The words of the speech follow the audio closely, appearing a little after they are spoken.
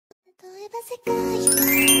Hey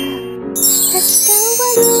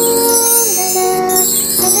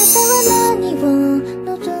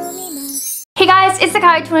guys, it's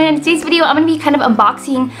Sakai Twin, and in today's video I'm going to be kind of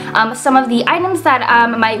unboxing some of the items that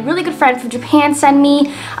my really good friend from Japan sent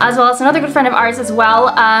me, as well as another good friend of ours as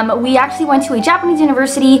well. We actually went to a Japanese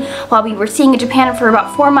university while we were staying in Japan for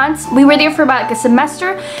about 4 months. We were there for about like a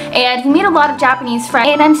semester, and we made a lot of Japanese friends,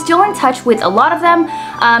 and I'm still in touch with a lot of them.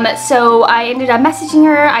 So I ended up messaging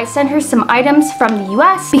her. I sent her some items from the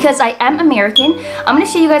US because I am American. I'm going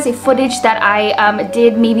to show you guys a footage that I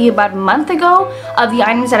did maybe about a month ago of the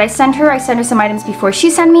items that I sent her. I sent her some items before she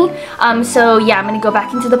sent me. So yeah, I'm gonna go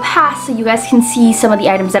back into the past so you guys can see some of the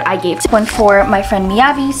items that I gave. One for my friend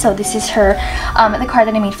Miyabi. So this is her, the card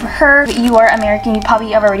that I made for her. If you are American, you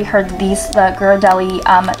probably have already heard of these, the Ghirardelli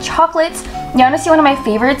chocolates. Yeah, honestly one of my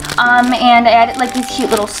favorites. And I added like these cute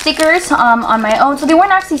little stickers on my own. So they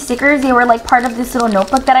weren't actually stickers, they were like part of this little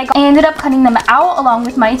notebook that I got. I ended up cutting them out along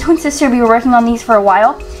with my twin sister. We were working on these for a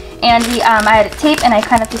while. And I added tape and I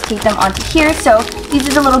kind of just taped them onto here. So these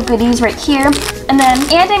are the little goodies right here. And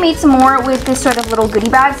I made some more with this sort of little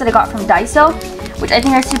goodie bags that I got from Daiso, which I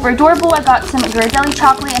think are super adorable. I got some Ghirardelli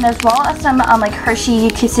chocolate and as well as some like Hershey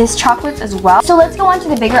Kisses chocolates as well. So let's go on to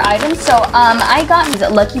the bigger items. So I got these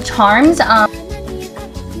Lucky Charms.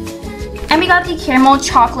 And we got the caramel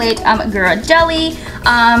chocolate Ghirardelli.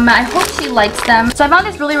 I hope she likes them. So I found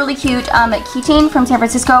this really cute keychain from San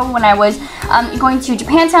Francisco when I was going to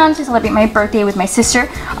Japantown to celebrate my birthday with my sister.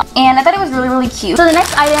 And I thought it was really cute. So the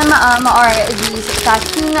next item are these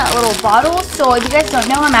sateen little bottles. So if you guys don't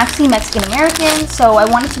know, I'm actually Mexican American. So I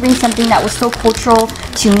wanted to bring something that was so cultural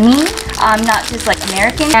to me, not just like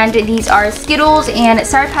American. And these are Skittles and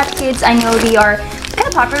Sour Patch Kids. I know they are kind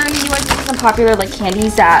of popular in the US. These are some popular like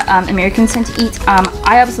candies that Americans tend to eat.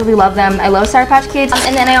 I absolutely love them. I love Sour Patch Kids.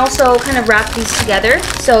 And then I also kind of wrapped these together.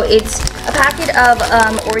 So it's a packet of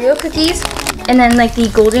Oreo cookies and then like the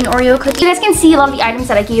golden Oreo cookies. You guys can see a lot of the items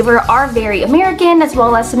that I gave her are very American, as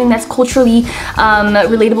well as something that's culturally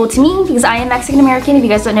relatable to me because I am Mexican American. If you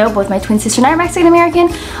guys don't know, both my twin sister and I are Mexican American.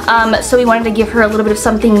 So we wanted to give her a little bit of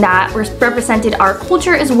something that represented our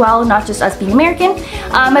culture as well, not just us being American,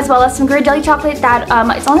 as well as some Ghirardelli chocolate that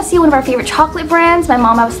it's honestly one of our favorite chocolate brands. My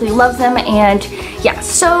mom absolutely loves them, and yeah,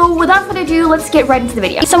 so without further ado, let's get right into the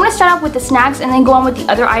video. So I'm going to start off with the snacks and then go on with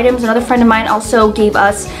the other items. Another friend of mine also gave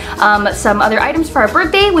us some other items for our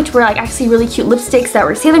birthday, which were like actually really cute lipsticks that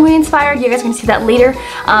were Sailor Moon inspired. You guys are going to see that later.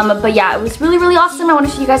 But yeah, it was really awesome. I want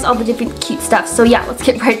to show you guys all the different cute stuff. So yeah, let's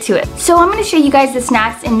get right to it. So I'm going to show you guys the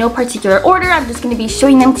snacks in no particular order. I'm just going to be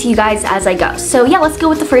showing them to you guys as I go. So yeah, let's go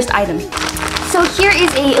with the first item. So here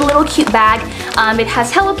is a little cute bag. It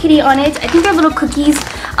has Hello Kitty on it. I think they're little cookies.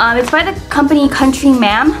 It's by the company Country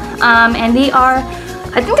Ma'am, and they are,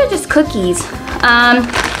 I think they're just cookies.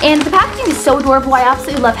 And the packaging is so adorable. I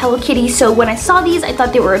absolutely love Hello Kitty, so when I saw these, I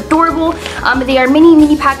thought they were adorable. They are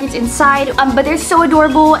mini packets inside, but they're so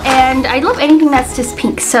adorable, and I love anything that's just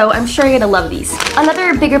pink, so I'm sure you're gonna love these.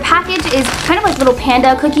 Another bigger package is kind of like little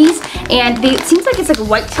panda cookies, and it seems like it's like a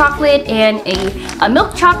white chocolate and a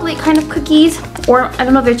milk chocolate kind of cookies, or I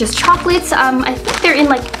don't know if they're just chocolates. I think they're in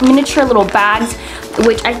like miniature little bags,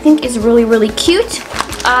 which I think is really cute.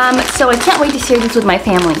 So I can't wait to share these with my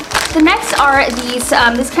family. The next are these,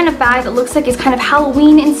 this kind of bag that looks like it's kind of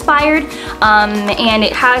Halloween inspired, and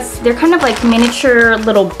they're kind of like miniature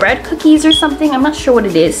little bread cookies or something. I'm not sure what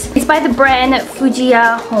it is. It's by the brand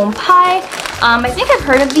Fujiya Home Pie. I think I've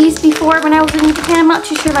heard of these before when I was in Japan. I'm not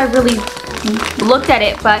too sure if I really looked at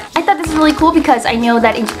it, but I thought this is really cool because I know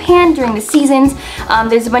that in Japan during the seasons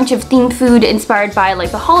there's a bunch of themed food inspired by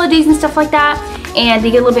like the holidays and stuff like that, and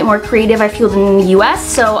they get a little bit more creative, I feel, than in the US.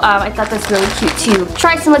 So I thought that's really cute to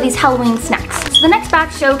try some of these Halloween snacks. So the next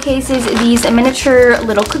bag showcases these miniature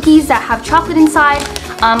little cookies that have chocolate inside.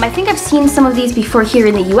 I think I've seen some of these before here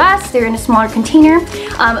in the US. They're in a smaller container,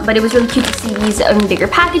 but it was really cute to see these in bigger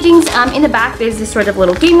packagings. In the back there's this sort of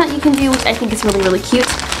little game that you can do, which I think is really cute.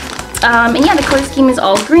 And yeah, the color scheme is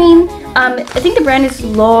all green. I think the brand is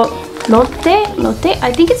Lotte.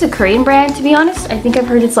 I think it's a Korean brand, to be honest. I think I've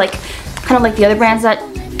heard it's like kind of like the other brands that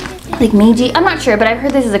like Meiji. I'm not sure, but I've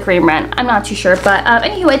heard this is a Korean brand. I'm not too sure, but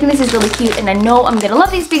anyway, I think this is really cute, and I know I'm gonna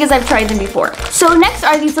love these because I've tried them before. So next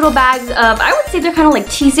are these little bags of, I would say they're kind of like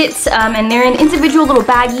Cheez-Its, and they're in individual little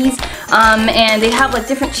baggies, and they have like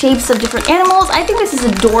different shapes of different animals. I think this is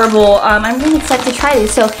adorable. I'm really excited to try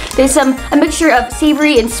this. So there's a mixture of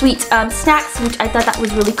savory and sweet snacks, which I thought that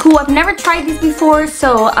was really cool. I've never tried these before,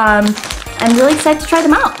 so I'm really excited to try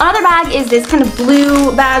them out. Another bag is this kind of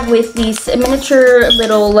blue bag with these miniature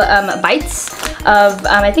little bites. of,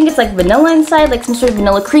 I think it's like vanilla inside, like some sort of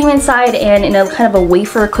vanilla cream inside, and in a kind of a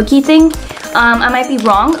wafer cookie thing. I might be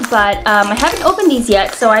wrong, but I haven't opened these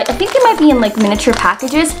yet, so I think they might be in like miniature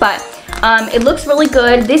packages, but it looks really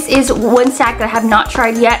good. This is one snack that I have not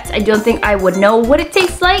tried yet. I don't think I would know what it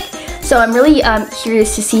tastes like, so I'm really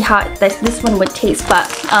curious to see how this one would taste, but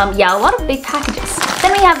yeah, a lot of big packages.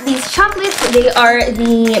 Then we have these chocolates. They are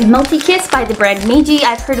the Melty Kiss by the brand Meiji.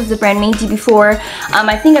 I've heard of the brand Meiji before.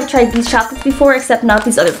 I think I've tried these chocolates before, except not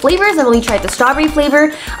these other flavors. I've only tried the strawberry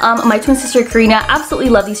flavor. My twin sister Karina absolutely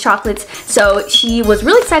loved these chocolates, so she was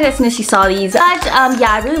really excited as soon as she saw these. But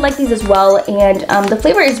yeah, I really like these as well, and the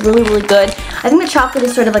flavor is really, really good. I think the chocolate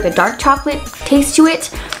is sort of like a dark chocolate taste to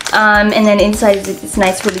it, and then inside is this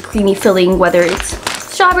nice, really creamy filling, whether it's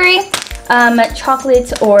strawberry,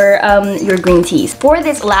 chocolate, or your green teas. For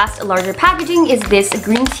this last larger packaging is this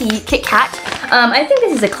green tea Kit Kat. I think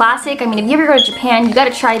this is a classic. I mean, if you ever go to Japan, you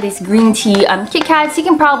gotta try this green tea Kit Kats. You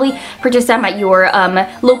can probably purchase them at your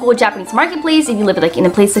local Japanese marketplace if you live like in a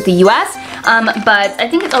place like the US. But I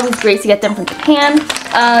think it's always great to get them from Japan.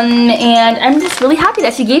 And I'm just really happy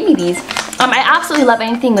that she gave me these. I absolutely love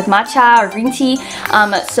anything with matcha or green tea.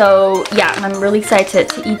 So yeah, I'm really excited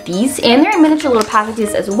to eat these. And they're in miniature little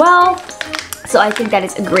packages as well. So I think that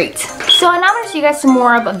is great. So now I'm going to show you guys some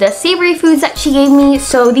more of the savory foods that she gave me.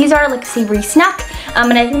 So these are like savory snack.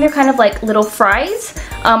 And I think they're kind of like little fries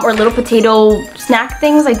or little potato snack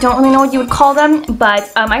things. I don't really know what you would call them.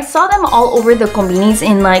 But I saw them all over the konbinis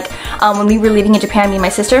in like when we were living in Japan, me and my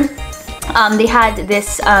sister. They had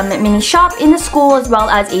this mini shop in the school, as well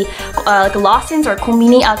as a like a Lawson's or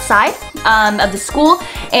konbini outside of the school,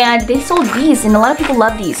 and they sold these, and a lot of people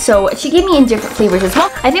love these. So she gave me in different flavors as well.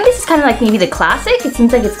 I think this is kind of like maybe the classic. It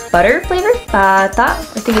seems like it's butter flavored. I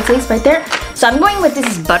think it tastes right there. So I'm going with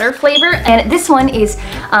this butter flavor, and this one is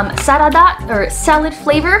sarada or salad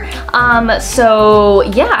flavor. So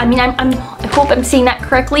yeah, I mean, I hope I'm saying that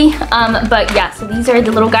correctly. But yeah, so these are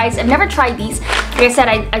the little guys. I've never tried these. Like I said,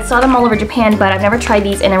 I saw them all over Japan, but I've never tried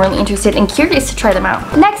these, and I'm really interested and curious to try them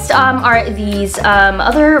out. Next are these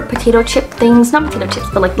other potato chip things, not potato chips,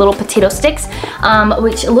 but like little potato sticks,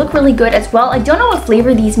 which look really good as well. I don't know what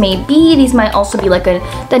flavor these may be. These might also be like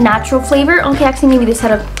the natural flavor. Okay, actually maybe this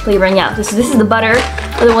had a flavor, and yeah, this is the butter.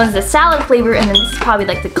 The other one's the salad flavor, and then this is probably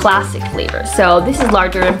like the classic flavor. So this is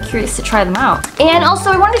larger. I'm curious to try them out. And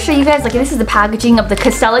also I wanted to show you guys, like, this is the packaging of the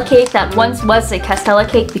Castella cake that once was a Castella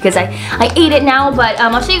cake, because I ate it now, but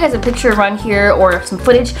I'll show you guys a picture around here or some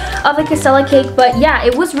footage of the Castella cake. But yeah,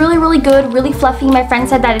 it was really, really good, really fluffy. My friend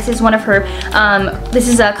said that this is one of her, this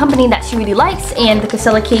is a company that she really likes, and the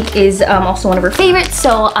Castella cake is also one of her favorites.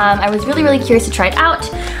 So I was really, really curious to try it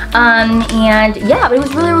out. And yeah, but it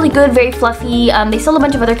was really, really good, very fluffy. They sell a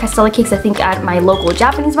bunch of other Castella cakes, I think, at my local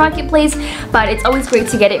Japanese marketplace, but it's always great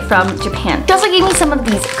to get it from Japan. She also gave me some of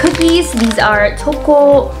these cookies. These are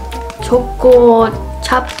choco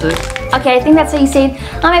chapu. Okay, I think that's how you say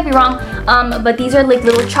it. I might be wrong, but these are like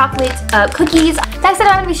little chocolate cookies. Next that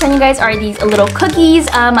I'm going to be showing you guys are these little cookies.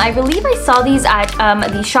 I believe I saw these at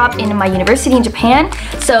the shop in my university in Japan,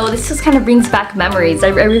 so this just kind of brings back memories. I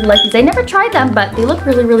really like these. I never tried them, but they look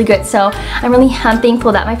really, really good, so I'm really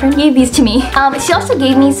thankful that my friend gave these to me. She also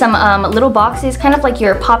gave me some little boxes, kind of like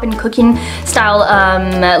your Poppin' Cookin' style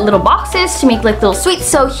little boxes to make like little sweets.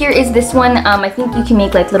 So here is this one. I think you can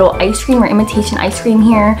make like little ice cream or imitation ice cream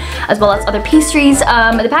here, as well as other pastries.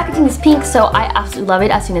 The packaging is pink, so I absolutely love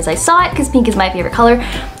it as soon as I saw it, because pink is my favorite color.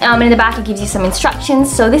 And in the back it gives you some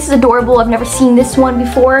instructions. So this is adorable. I've never seen this one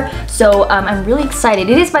before, so I'm really excited.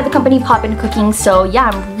 It is by the company Poppin' Cooking, so yeah,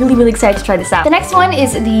 I'm really, really excited to try this out. The next one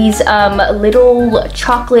is these little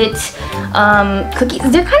chocolate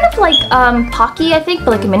cookies. They're kind of like Pocky, I think,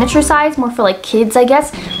 but like a miniature size, more for like kids, I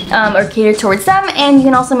guess, or catered towards them. And you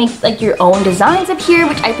can also make like your own designs up here,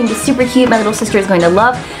 which I think is super cute. My little sister is going to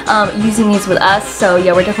love using these with us, so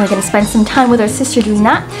yeah, we're definitely going to spend some time with our sister doing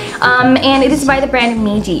that. And it is by the brand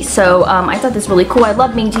Meiji, so I thought this was really cool. I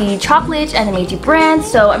love Meiji chocolate and the Meiji brand,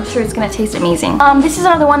 so I'm sure it's going to taste amazing. This is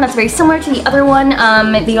another one that's very similar to the other one.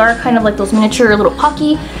 They are kind of like those miniature little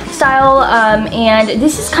Pocky style, and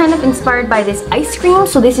this is kind of inspired by this ice cream.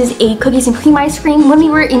 So this is a cookies and cream ice cream. When we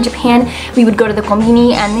were in Japan, we would go to the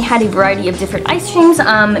konbini, and they had a variety of different ice creams.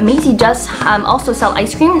 Meiji does also sell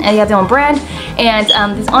ice cream, and they have their own brand,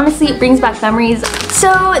 and this honestly honestly, it brings back memories.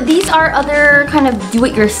 So these are other kind of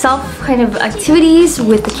do-it-yourself kind of activities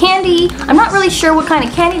with the candy. I'm not really sure what kind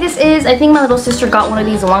of candy this is. I think my little sister got one of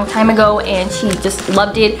these a long time ago and she just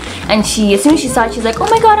loved it. And as soon as she saw it, she's like, oh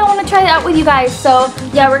my god, I want to try it out with you guys. So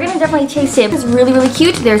yeah, we're gonna definitely taste it. It's really, really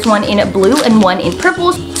cute. There's one in blue and one in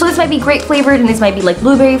purple. So this might be grape flavored and this might be like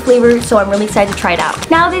blueberry flavored. So I'm really excited to try it out.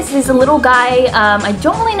 Now this is a little guy. I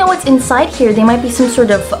don't really know what's inside here. They might be some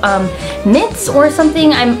sort of mints or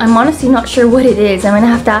something. I'm honestly not sure what it is. I'm gonna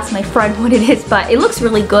have to ask my friend what it is, but it looks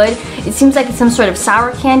really good. It seems like it's some sort of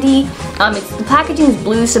sour candy. The packaging is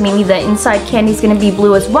blue, so maybe the inside candy is gonna be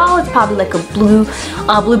blue as well. It's probably like a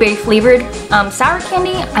blueberry flavored sour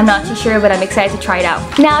candy. I'm not too sure, but I'm excited to try it out.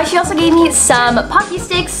 Now she also gave me some Pocky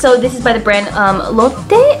Sticks. So this is by the brand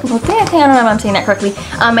Lotte. I think I don't know if I'm saying that correctly.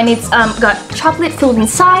 And it's got chocolate filled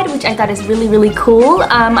inside, which I thought is really, really cool.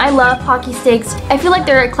 I love Pocky Sticks. I feel like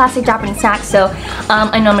they're a classic Japanese snack, so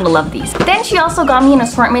I know I'm gonna love these. Then she also got me an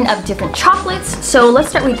assortment of different chocolates. So let's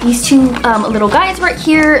start with these two little guys right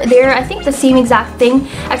here. They're, I think, the same exact thing,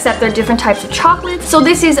 except they're different types of chocolates. So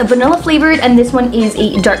this is a vanilla flavored and this one is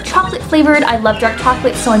a dark chocolate flavored. I love dark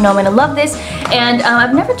chocolate, so I know I'm gonna love this. And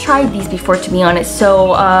I've never tried these before, to be honest,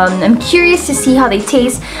 so I'm curious to see how they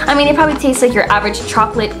taste. I mean, they probably taste like your average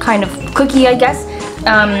chocolate kind of cookie, I guess.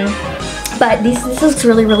 But this looks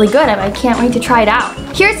really, really good. I can't wait to try it out.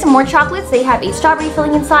 Here's some more chocolates. They have a strawberry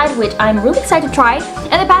filling inside, which I'm really excited to try.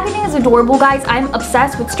 And the packaging is adorable, guys. I'm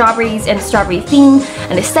obsessed with strawberries and strawberry theme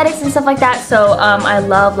and aesthetics and stuff like that. So I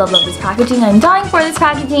love, love, love this packaging. I'm dying for this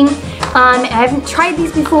packaging. I haven't tried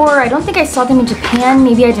these before. I don't think I saw them in Japan.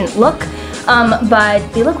 Maybe I didn't look. But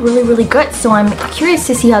they look really, really good. So I'm curious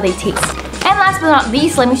to see how they taste. And last but not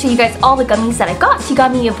least, let me show you guys all the gummies that I got. She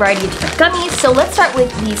got me a variety of different gummies. So let's start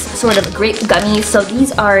with these sort of grape gummies. So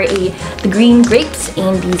these are the green grapes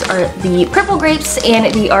and these are the purple grapes,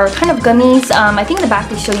 and they are kind of gummies. I think in the back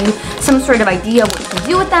they show you some sort of idea of what you can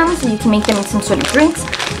do with them. So you can make them in some sort of drinks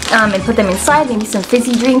and put them inside, maybe some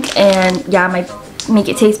fizzy drink, and yeah, might make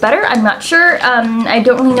it taste better. I'm not sure. I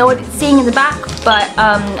don't really know what it's saying in the back, but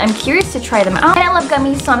I'm curious to try them out. And I love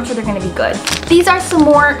gummies, so I'm sure they're gonna be good. These are some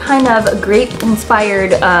more kind of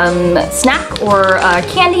grape-inspired snack or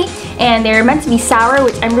candy, and they're meant to be sour,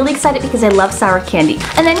 which I'm really excited because I love sour candy.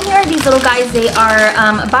 And then here are these little guys. They are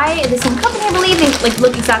by the same company, I believe. They like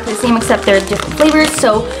look exactly the same, except they're different flavors.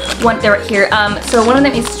 So they're right here. So one of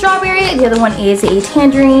them is strawberry, the other one is a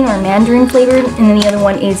tangerine or mandarin flavored, and then the other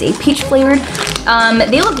one is a peach flavored.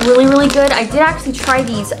 They look really, really good. I did actually try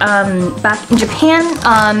these back in Japan,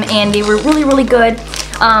 and they were really, really good.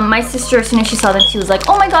 My sister, as soon as she saw them, she was like,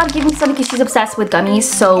 oh my god, give me some, because she's obsessed with gummies.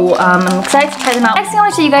 So I'm excited to try them out. Next thing I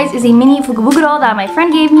want to show you guys is a mini fukubuku doll that my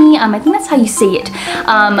friend gave me. I think that's how you say it.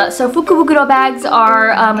 So fukubuku doll bags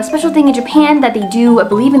are a special thing in Japan that they do, I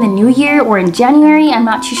believe, in the new year or in January. I'm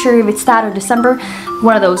not too sure if it's that or December.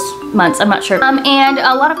 One of those months, I'm not sure. And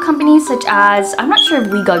a lot of companies such as, I'm not sure if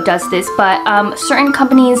Rigo does this, but certain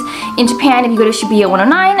companies in Japan, if you go to Shibuya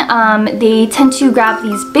 109, they tend to grab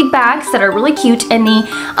these big bags that are really cute, and they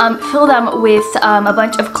fill them with a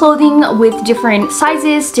bunch of clothing with different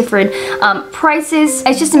sizes, different prices.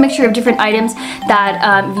 It's just a mixture of different items that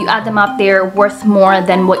if you add them up, they're worth more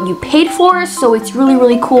than what you paid for. So it's really,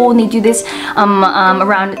 really cool when they do this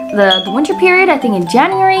around the winter period. I think in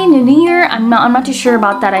January, New Year. I'm not too sure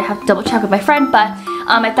about that. I have to double check with my friend, but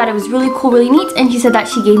I thought it was really cool, really neat, and she said that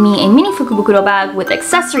she gave me a mini fukubuku doll bag with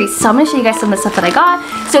accessories. So I'm going to show you guys some of the stuff that I got.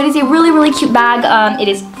 So it is a really, really cute bag. It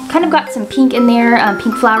is kind of got some pink in there,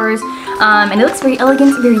 pink flowers, and it looks very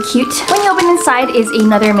elegant, very cute. When you open inside is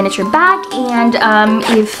another miniature bag, and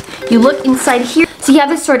if you look inside here, so you have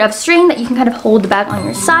this sort of string that you can kind of hold the bag on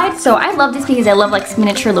your side. So I love this because I love like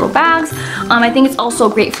miniature little bags. I think it's also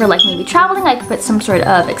great for like maybe traveling. I could put some sort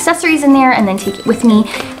of accessories in there and then take it with me,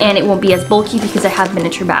 and it won't be as bulky because I have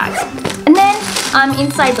miniature bags. And then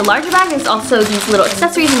inside the larger bag, there's also these little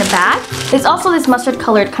accessories in the bag. There's also this mustard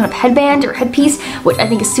colored kind of headband or headpiece, which I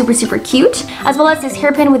think is super, super cute, as well as this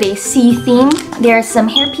hairpin with a sea theme. There are some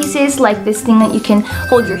hair pieces like this thing that you can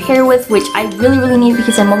hold your hair with, which I really, really need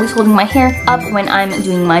because I'm always holding my hair up when I'm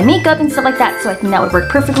doing my makeup and stuff like that, so I think that would work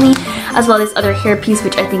perfectly, as well as this other hair piece,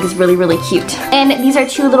 which I think is really, really cute. And these are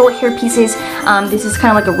two little hair pieces. This is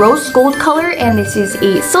kind of like a rose gold color, and this is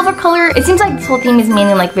a silver color. It seems like this whole theme is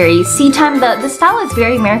mainly like very sea time. The style is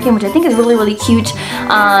very American, which I think is really, really cute,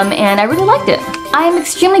 and I really liked it. I am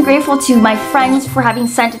extremely grateful to my friends for having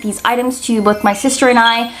sent these items to both my sister and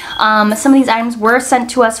I. Some of these items were sent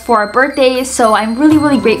to us for our birthdays, so I'm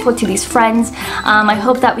really grateful to these friends. I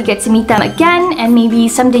hope that we get to meet them again, and maybe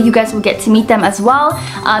someday you guys will get to meet them as well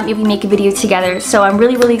if we make a video together. So I'm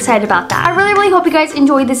really excited about that. I really hope you guys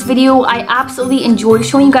enjoyed this video. I absolutely enjoyed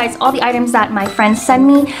showing you guys all the items that my friends send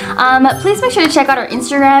me. Please make sure to check out our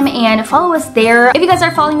Instagram and follow us there. If you guys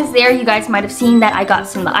are following us there, you guys might have seen that I got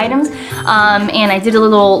some of the items, and I did a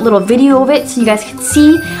little video of it so you guys could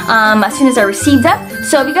see as soon as I received them.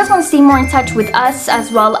 So if you guys want to stay more in touch with us,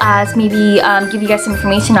 as well as maybe give you guys some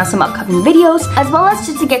information on some upcoming videos, as well as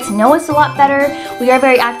just to get to know us a lot better, we are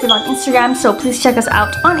very active on Instagram, so please check us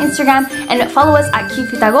out on Instagram and follow us at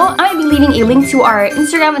Cutefitago. I might be leaving a link to our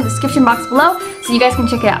Instagram in the description box below, so you guys can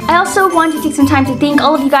check it out. I also want to take some time to thank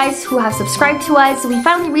all of you guys who have subscribed to us. We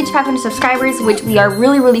finally reached 500 subscribers, which we are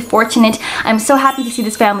really fortunate. I'm so happy to see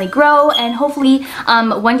this family grow, and hopefully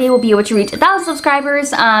one day we'll be able to reach 1,000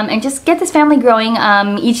 subscribers and just get this family growing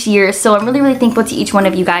each year. So I'm really thankful to each one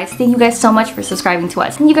of you guys. Thank you guys so much for subscribing to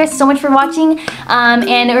us. Thank you guys so much for watching,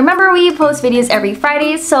 and remember, we post videos every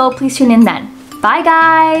Friday, so please tune in then. Bye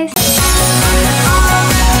guys!